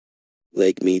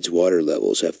Lake Mead's water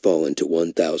levels have fallen to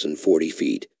 1,040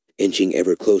 feet, inching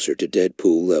ever closer to dead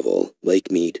pool level. Lake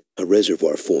Mead, a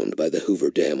reservoir formed by the Hoover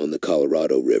Dam on the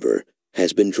Colorado River,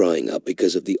 has been drying up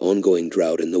because of the ongoing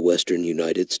drought in the western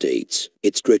United States.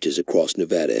 It stretches across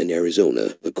Nevada and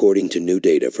Arizona, according to new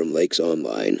data from Lakes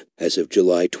Online. As of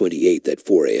July 28th at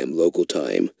 4 a.m. local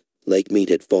time, Lake Mead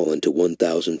had fallen to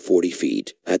 1,040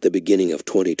 feet. At the beginning of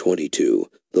 2022,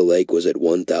 the lake was at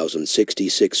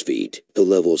 1,066 feet. The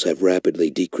levels have rapidly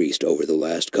decreased over the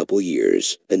last couple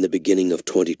years. In the beginning of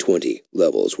 2020,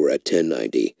 levels were at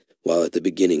 1090. While at the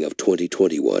beginning of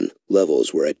 2021,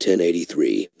 levels were at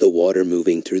 1083. The water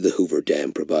moving through the Hoover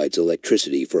Dam provides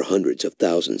electricity for hundreds of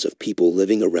thousands of people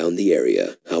living around the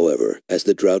area. However, as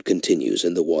the drought continues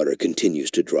and the water continues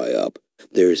to dry up,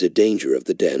 there is a danger of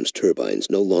the dam's turbines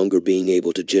no longer being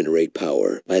able to generate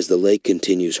power. As the lake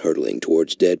continues hurtling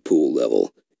towards dead pool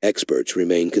level, experts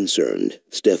remain concerned.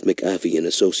 Steph McAfee, an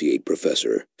associate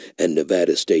professor and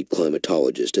Nevada state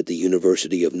climatologist at the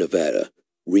University of Nevada,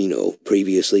 Reno,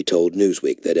 previously told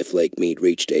Newsweek that if Lake Mead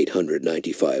reached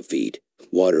 895 feet,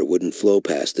 water wouldn't flow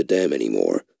past the dam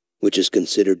anymore, which is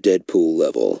considered dead pool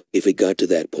level. If it got to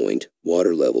that point,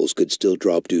 water levels could still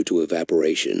drop due to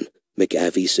evaporation,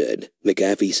 McAfee said.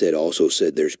 McAfee also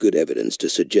said there's good evidence to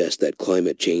suggest that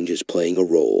climate change is playing a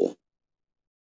role.